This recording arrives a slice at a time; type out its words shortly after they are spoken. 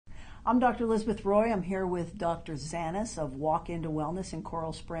I'm Dr. Elizabeth Roy. I'm here with Dr. Zannis of Walk Into Wellness in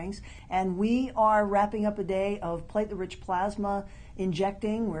Coral Springs, and we are wrapping up a day of platelet-rich plasma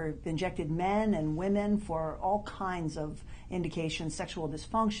injecting. We've injected men and women for all kinds of indications: sexual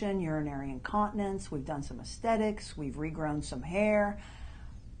dysfunction, urinary incontinence. We've done some aesthetics. We've regrown some hair.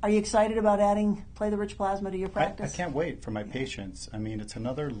 Are you excited about adding platelet-rich plasma to your practice? I can't wait for my patients. I mean, it's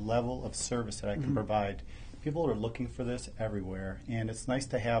another level of service that I can provide. People are looking for this everywhere, and it's nice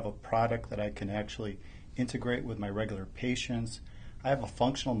to have a product that I can actually integrate with my regular patients. I have a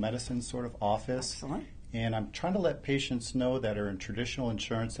functional medicine sort of office. Excellent. And I'm trying to let patients know that are in traditional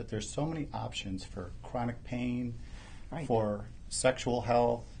insurance that there's so many options for chronic pain, Right. for sexual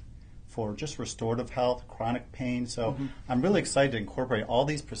health, for just restorative health, chronic pain. So I'm really excited to incorporate all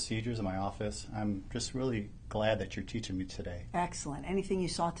these procedures in my office. I'm just really glad that you're teaching me today. Excellent. Anything you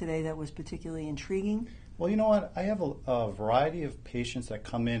saw today that was particularly intriguing? Well, you know what? I have a variety of patients that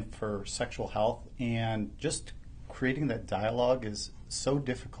come in for sexual health, and just creating that dialogue is so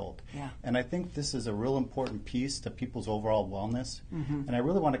difficult. Yeah. And I think this is a real important piece to people's overall wellness. And I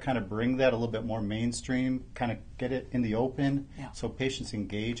really want to kind of bring that a little bit more mainstream, kind of get it in the open, so patients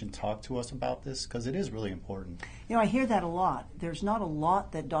engage and talk to us about this, because it is really important. You know, I hear that a lot. There's not a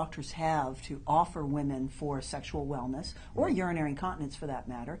lot that doctors have to offer women for sexual wellness, or urinary incontinence for that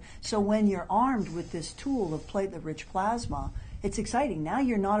matter. So when you're armed with this tool of platelet-rich plasma, it's exciting. Now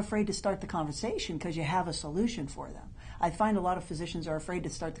you're not afraid to start the conversation because you have a solution for them. I find a lot of physicians are afraid to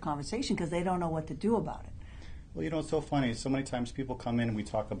start the conversation because they don't know what to do about it. Well, you know, it's so funny. So many times people come in and we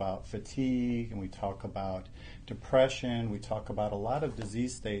talk about fatigue, and we talk about depression, we talk about a lot of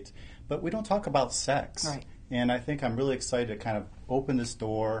disease states, but we don't talk about sex. Right. And I think I'm really excited to kind of open this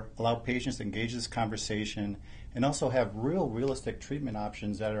door, allow patients to engage this conversation, and also have real realistic treatment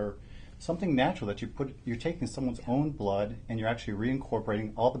options that are something natural, that you're taking someone's own blood and you're actually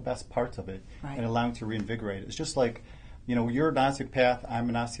reincorporating all the best parts of it and allowing to reinvigorate it. It's just like, you know, you're an osteopath, I'm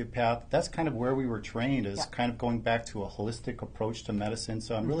an osteopath. That's kind of where we were trained, is kind of going back to a holistic approach to medicine.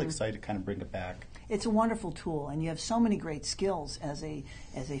 So I'm really excited to kind of bring it back. It's a wonderful tool, and you have so many great skills as a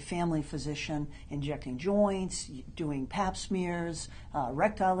family physician, injecting joints, doing pap smears,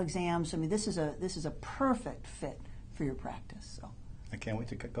 rectal exams. I mean, this is a perfect fit for your practice. So I can't wait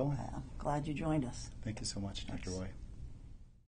to get going. I'm glad you joined us. Thank you so much, Dr. Roy.